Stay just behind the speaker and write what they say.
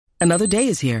Another day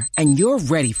is here, and you're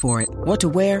ready for it. What to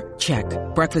wear? Check.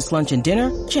 Breakfast, lunch, and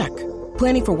dinner? Check.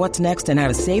 Planning for what's next and how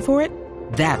to save for it?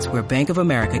 That's where Bank of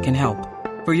America can help.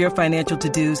 For your financial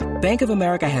to-dos, Bank of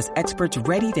America has experts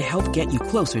ready to help get you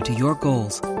closer to your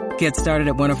goals. Get started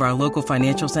at one of our local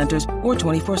financial centers or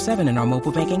 24/7 in our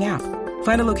mobile banking app.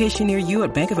 Find a location near you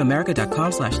at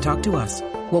bankofamerica.com/talktous.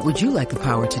 What would you like the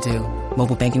power to do?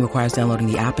 Mobile banking requires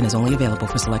downloading the app and is only available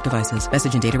for select devices.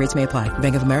 Message and data rates may apply.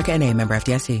 Bank of America N.A., member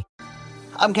FDIC.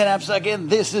 I'm Ken Apsack, and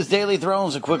this is Daily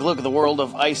Thrones, a quick look at the world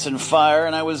of ice and fire.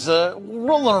 And I was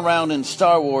rolling around in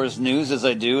Star Wars news, as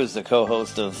I do, as the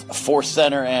co-host of Force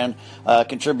Center and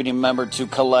contributing member to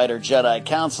Collider Jedi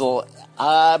Council.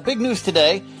 Big news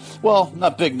today. Well,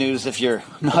 not big news if you're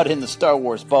not in the Star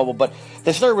Wars bubble, but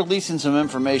they started releasing some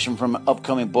information from an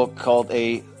upcoming book called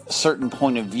A Certain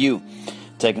Point of View,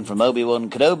 taken from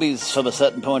Obi-Wan Kenobi's From a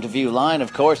Certain Point of View line,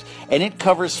 of course, and it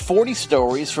covers 40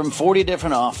 stories from 40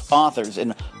 different authors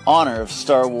in honor of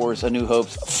Star Wars A New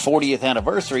Hope's 40th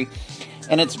anniversary,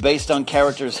 and it's based on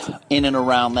characters in and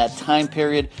around that time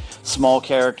period, small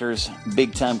characters,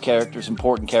 big-time characters,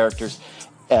 important characters,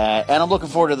 and I'm looking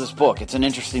forward to this book. It's an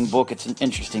interesting book. It's an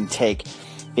interesting take.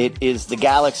 It is the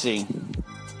galaxy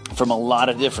from a lot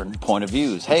of different point of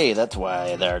views. Hey, that's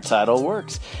why their title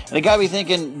works. And it got me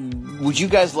thinking, would you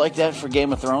guys like that for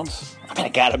Game of Thrones? I mean, I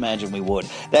gotta imagine we would.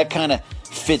 That kind of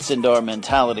fits into our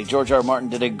mentality. George R. R. Martin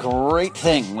did a great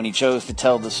thing when he chose to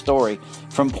tell the story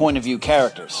from point of view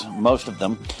characters. Most of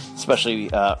them, especially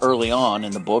early on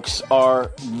in the books,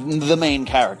 are the main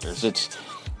characters.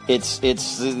 It's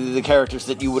the characters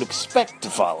that you would expect to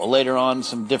follow. Later on,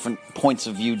 some different points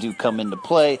of view do come into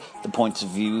play. The point of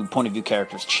view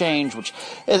characters change, which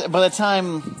by the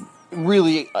time,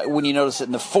 really, when you notice it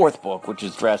in the fourth book, which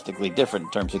is drastically different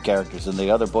in terms of characters than the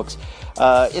other books,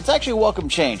 it's actually a welcome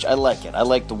change. I like it. I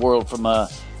like the world from a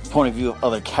point of view of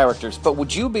other characters. But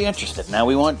would you be interested? Now,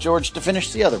 we want George to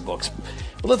finish the other books.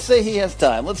 But let's say he has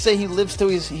time. Let's say he lives till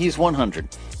he's 100.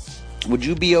 Would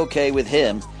you be okay with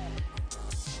him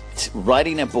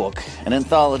writing a book, an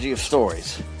anthology of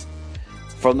stories,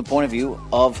 from the point of view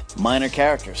of minor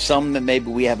characters? Some that maybe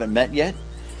we haven't met yet,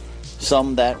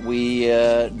 some that we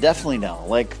definitely know.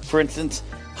 Like, for instance,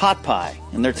 Hot Pie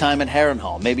and their time at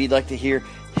Harrenhal. Maybe you'd like to hear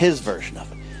his version of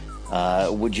it.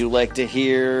 Would you like to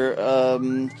hear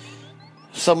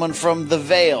someone from the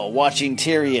Vale watching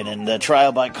Tyrion in the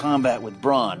trial by combat with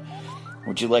Bronn?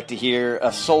 Would you like to hear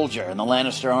a soldier in the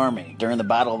Lannister army during the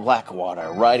Battle of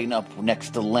Blackwater riding up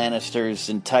next to Lannisters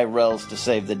and Tyrells to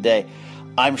save the day?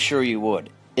 I'm sure you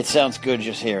would. It sounds good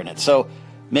just hearing it. So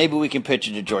maybe we can pitch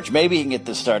it to George. Maybe he can get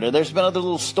this started. There's been other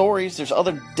little stories. There's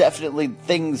other definitely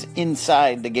things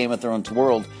inside the Game of Thrones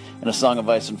world and a Song of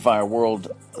Ice and Fire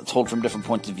world told from different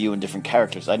points of view and different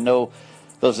characters. I know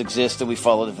those exist and we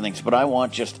follow different things, but I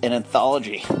want just an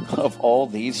anthology of all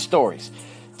these stories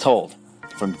told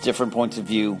from different points of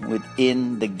view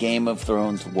within the Game of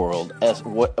Thrones world.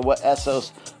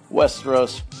 Essos,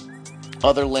 Westeros,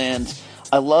 other lands.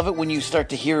 I love it when you start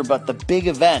to hear about the big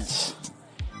events,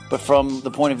 but from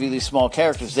the point of view of these small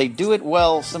characters. They do it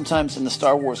well sometimes in the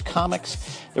Star Wars comics.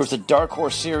 There was a Dark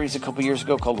Horse series a couple years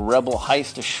ago called Rebel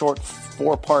Heist, a short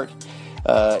 4-part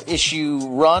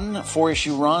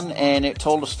four-issue run, and it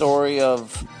told a story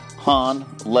of Han,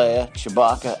 Leia,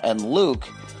 Chewbacca, and Luke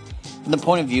from the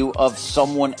point of view of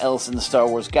someone else in the Star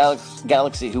Wars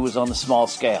galaxy who was on the small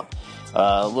scale.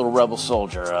 A little rebel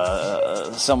soldier,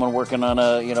 someone working on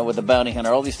with a bounty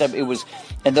hunter, all these stuff.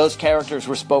 And those characters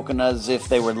were spoken as if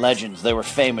they were legends, they were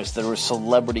famous, they were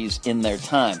celebrities in their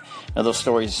time. Now those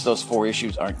stories, those 4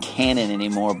 issues aren't canon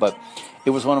anymore, but it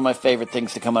was one of my favorite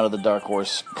things to come out of the Dark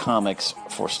Horse comics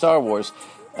for Star Wars,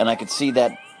 and I could see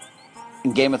that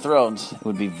in Game of Thrones, it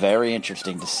would be very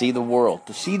interesting to see the world,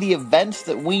 to see the events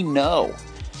that we know.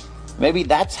 Maybe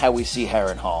that's how we see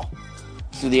Harrenhal,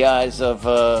 through the eyes of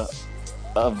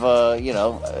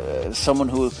someone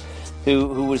who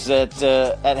was at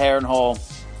Harrenhal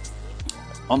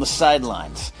on the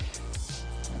sidelines.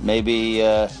 Maybe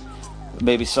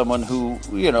someone who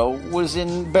was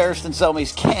in Barristan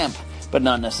Selmy's camp, but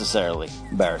not necessarily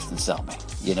Barristan Selmy.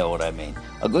 You know what I mean?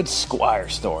 A good Squire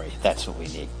story. That's what we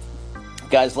need.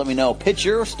 Guys, let me know. Pitch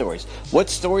your stories. What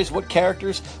stories, what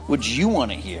characters would you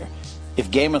want to hear if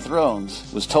Game of Thrones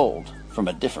was told from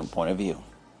a different point of view?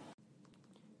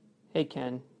 Hey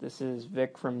Ken, this is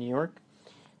Vic from New York.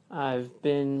 I've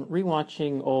been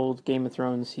rewatching old Game of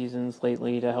Thrones seasons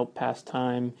lately to help pass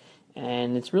time,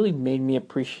 and it's really made me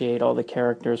appreciate all the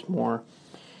characters more.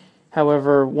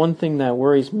 However, one thing that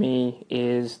worries me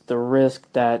is the risk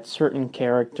that certain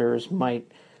characters might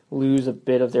lose a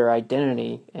bit of their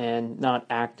identity and not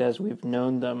act as we've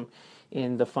known them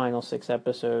in the final 6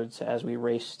 episodes as we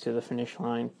race to the finish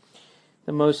line.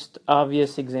 The most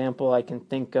obvious example I can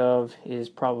think of is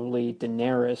probably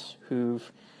Daenerys, who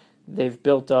they've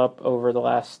built up over the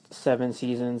last 7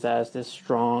 seasons as this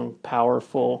strong,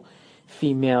 powerful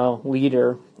female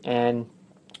leader, and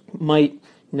might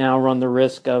now run the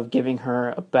risk of giving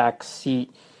her a back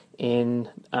seat in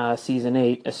season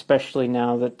 8, especially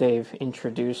now that they've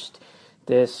introduced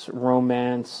this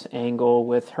romance angle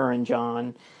with her and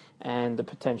Jon and the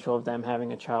potential of them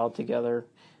having a child together.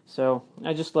 So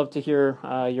I just love to hear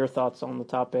your thoughts on the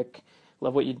topic.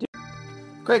 Love what you do.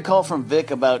 Great call from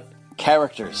Vic about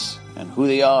characters and who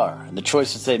they are and the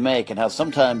choices they make, and how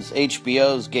sometimes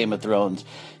HBO's Game of Thrones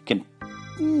can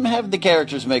have the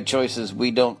characters make choices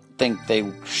we don't think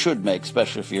they should make,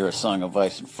 especially if you're a Song of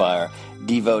Ice and Fire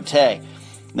devotee.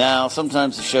 Now,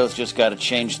 sometimes the show's just got to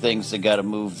change things. They got to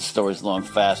move the stories along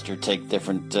faster, take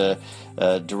different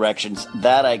directions.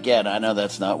 That I get. I know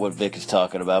that's not what Vic is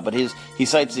talking about, but he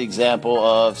cites the example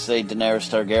of, say, Daenerys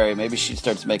Targaryen. Maybe she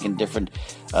starts making different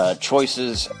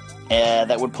choices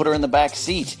that would put her in the back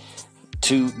seat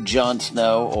to Jon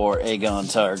Snow or Aegon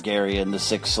Targaryen, the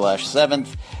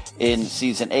 6/7th in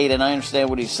season 8. And I understand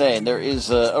what he's saying. There is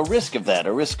a risk of that,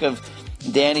 a risk of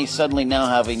Dany suddenly now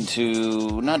having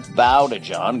to not bow to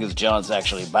Jon, because Jon's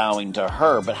actually bowing to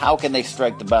her, but how can they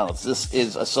strike the balance? This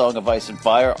is a Song of Ice and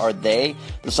Fire. Are they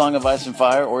the Song of Ice and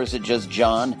Fire, or is it just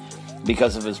Jon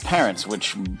because of his parents,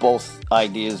 which both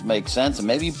ideas make sense, and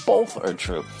maybe both are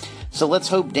true. So let's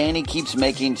hope Dany keeps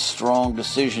making strong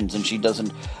decisions and she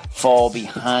doesn't fall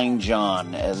behind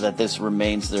Jon, that this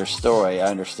remains their story. I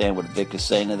understand what Vic is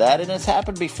saying to that, and it's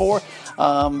happened before.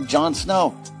 Jon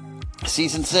Snow,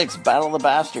 Season 6, Battle of the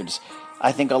Bastards.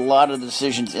 I think a lot of the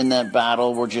decisions in that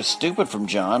battle were just stupid from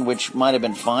Jon, which might have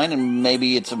been fine, and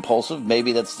maybe it's impulsive.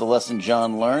 Maybe that's the lesson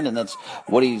Jon learned, and that's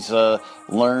what he's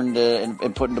learned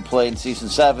and put into play in Season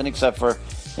 7, except for,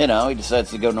 he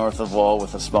decides to go north of Wall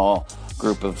with a small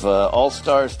group of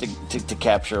all-stars to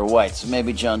capture a white. So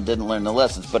maybe Jon didn't learn the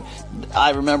lessons. But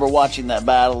I remember watching that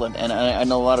battle, and I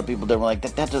know a lot of people that were like,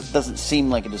 that doesn't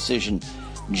seem like a decision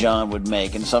Jon would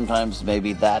make, and sometimes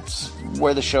maybe that's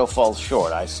where the show falls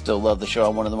short. I still love the show.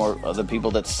 I'm one of the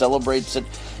people that celebrates it,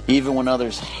 even when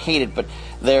others hate it. But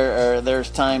there's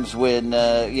times when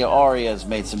Arya has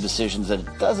made some decisions that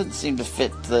it doesn't seem to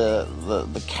fit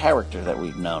the character that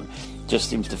we've known. Just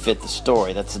seems to fit the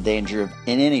story. That's the danger of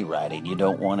in any writing. You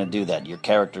don't want to do that. Your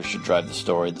characters should drive the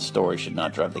story. The story should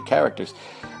not drive the characters.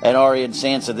 And Arya and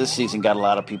Sansa this season got a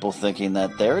lot of people thinking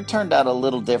that there. It turned out a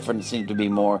little different. It seemed to be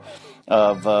more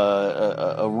of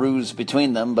a ruse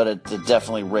between them, but it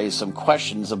definitely raised some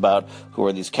questions about who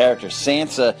are these characters.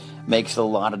 Sansa makes a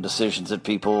lot of decisions that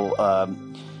people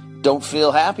don't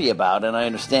feel happy about, and I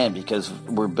understand, because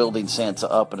we're building Sansa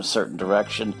up in a certain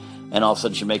direction, and all of a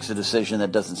sudden she makes a decision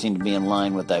that doesn't seem to be in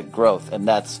line with that growth. And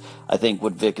that's, I think,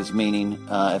 what Vic is meaning,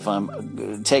 if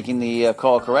I'm taking the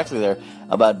call correctly there,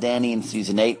 about Dany in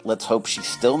Season 8. Let's hope she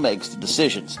still makes the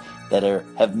decisions that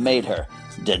have made her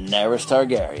Daenerys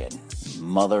Targaryen,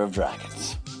 Mother of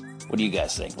Dragons. What do you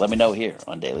guys think? Let me know here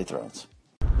on Daily Thrones.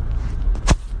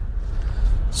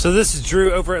 So this is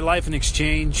Drew over at Life in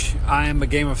Exchange. I am a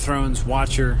Game of Thrones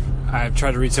watcher. I've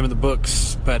tried to read some of the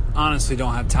books, but honestly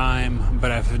don't have time.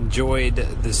 But I've enjoyed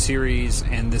the series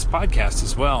and this podcast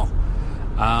as well.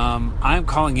 I'm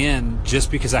calling in just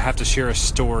because I have to share a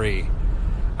story.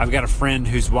 I've got a friend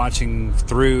who's watching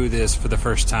through this for the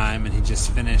first time, and he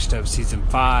just finished up Season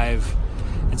 5.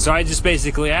 And so I just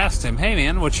basically asked him, hey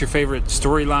man, what's your favorite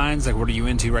storylines? Like, what are you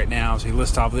into right now? So he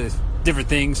lists off the different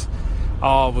things.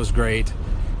 All was great.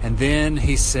 And then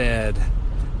he said,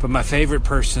 but my favorite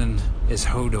person is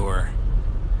Hodor.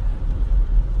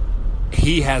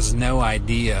 He has no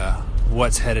idea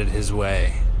what's headed his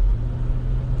way.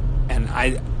 And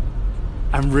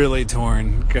I'm really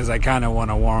torn, because I kind of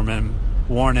want to warn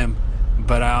him,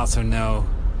 but I also know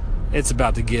he's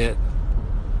about to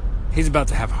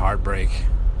have heartbreak.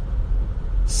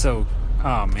 So,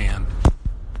 oh man.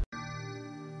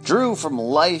 Drew from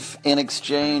Life in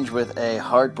Exchange with a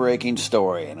heartbreaking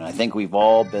story, and I think we've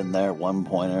all been there at one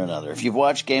point or another. If you've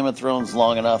watched Game of Thrones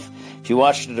long enough, if you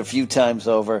watched it a few times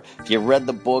over, if you read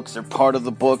the books or part of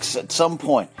the books, at some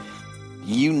point,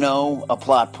 you know a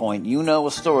plot point, you know a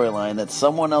storyline that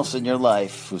someone else in your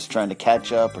life who's trying to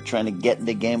catch up or trying to get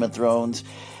into Game of Thrones,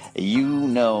 you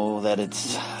know that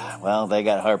they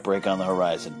got heartbreak on the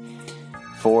horizon.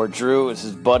 For Drew, it's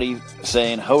his buddy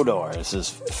saying Hodor is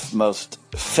his most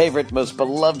favorite, most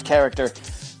beloved character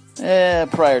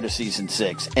prior to Season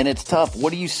 6. And it's tough. What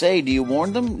do you say? Do you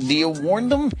warn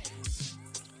them?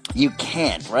 You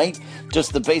can't, right?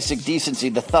 Just the basic decency,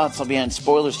 the thoughts behind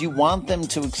spoilers. You want them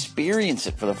to experience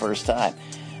it for the first time.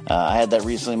 I had that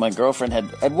recently. My girlfriend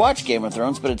had watched Game of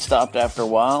Thrones, but had stopped after a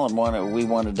while, and we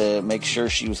wanted to make sure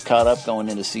she was caught up going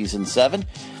into season 7.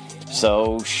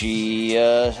 So she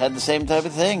had the same type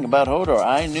of thing about Hodor.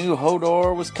 I knew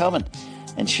Hodor was coming,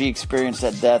 and she experienced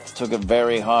that death, took it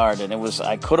very hard, and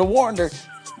I could have warned her.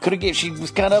 She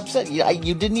was kind of upset.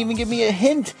 You didn't even give me a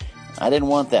hint. I didn't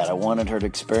want that. I wanted her to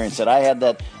experience it. I had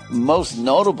that most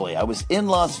notably. I was in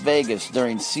Las Vegas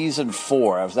during season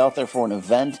 4. I was out there for an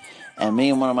event, and me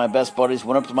and one of my best buddies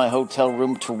went up to my hotel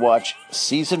room to watch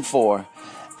season 4,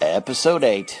 episode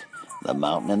 8, The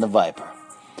Mountain and the Viper.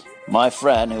 My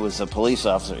friend, who is a police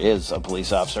officer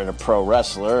and a pro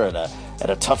wrestler, and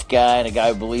a tough guy, and a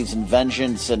guy who believes in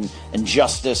vengeance and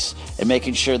justice and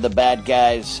making sure the bad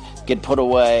guys get put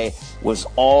away, was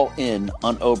all in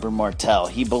on Oberyn Martell.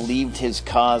 He believed his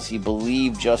cause, he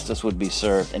believed justice would be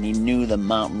served, and he knew the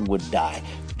mountain would die.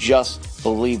 Just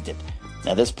believed it.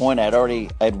 At this point, I'd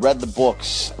read the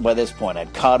books. By this point,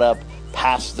 I'd caught up,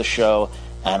 past the show,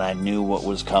 and I knew what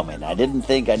was coming. I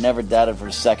never doubted for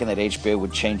a second that HBO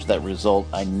would change that result.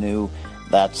 I knew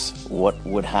that's what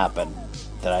would happen.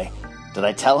 Did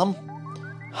I tell him?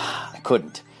 I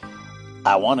couldn't.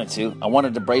 I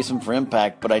wanted to brace him for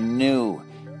impact, but I knew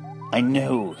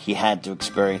he had to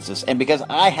experience this. And because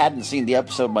I hadn't seen the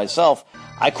episode myself,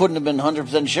 I couldn't have been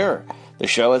 100% sure. The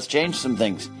show has changed some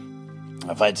things.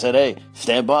 If I'd said, hey,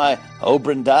 stand by,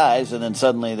 Oberyn dies, and then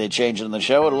suddenly they change it in the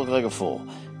show, it would look like a fool.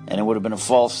 And it would have been a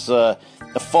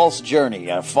false journey,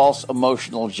 a false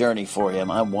emotional journey for him.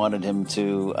 I wanted him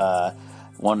to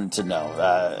know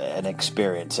and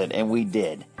experience it, and we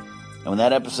did. And when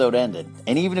that episode ended,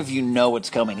 and even if you know what's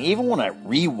coming, even when I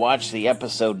rewatch the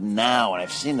episode now, and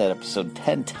I've seen that episode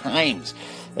 10 times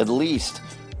at least,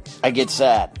 I get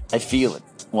sad. I feel it.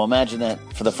 Well, imagine that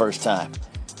for the first time.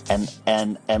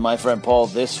 And my friend Paul,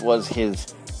 this was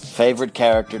his favorite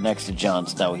character next to Jon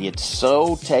Snow. He had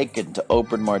so taken to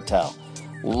Oberyn Martell.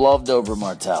 Loved Oberyn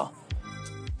Martell.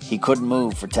 He couldn't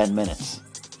move for 10 minutes.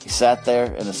 He sat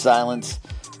there in the silence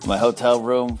in my hotel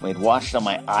room. We'd watched on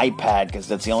my iPad because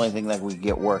that's the only thing that we could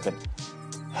get working.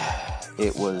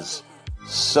 It was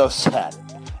so sad.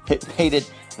 It made it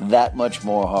that much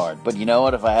more hard. But you know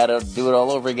what? If I had to do it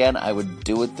all over again, I would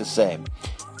do it the same.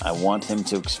 I want him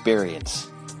to experience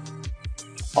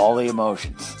all the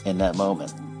emotions in that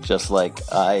moment, just like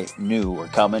I knew were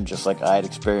coming, just like I had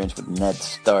experienced with Ned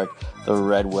Stark, the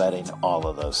Red Wedding, all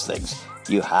of those things.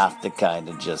 You have to kind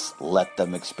of just let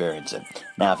them experience it.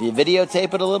 Now, if you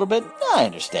videotape it a little bit, I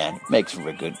understand. Makes for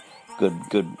a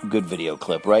good video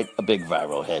clip, right? A big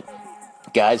viral hit.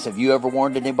 Guys, have you ever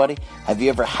warned anybody? Have you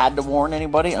ever had to warn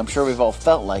anybody? I'm sure we've all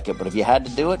felt like it, but have you had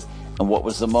to do it? And what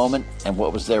was the moment? And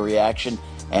what was their reaction?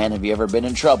 And have you ever been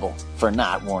in trouble for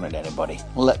not warning anybody?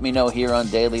 Let me know here on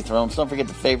Daily Thrones. Don't forget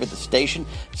to favorite the station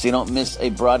so you don't miss a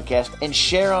broadcast. And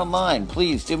share online.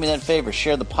 Please do me that favor.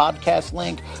 Share the podcast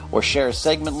link or share a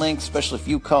segment link, especially if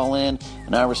you call in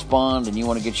and I respond and you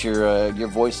want to get your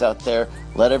voice out there.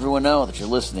 Let everyone know that you're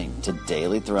listening to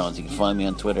Daily Thrones. You can find me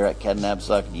on Twitter at Ken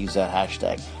Napzok and use that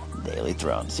hashtag Daily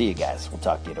Thrones. See you guys. We'll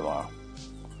talk to you tomorrow.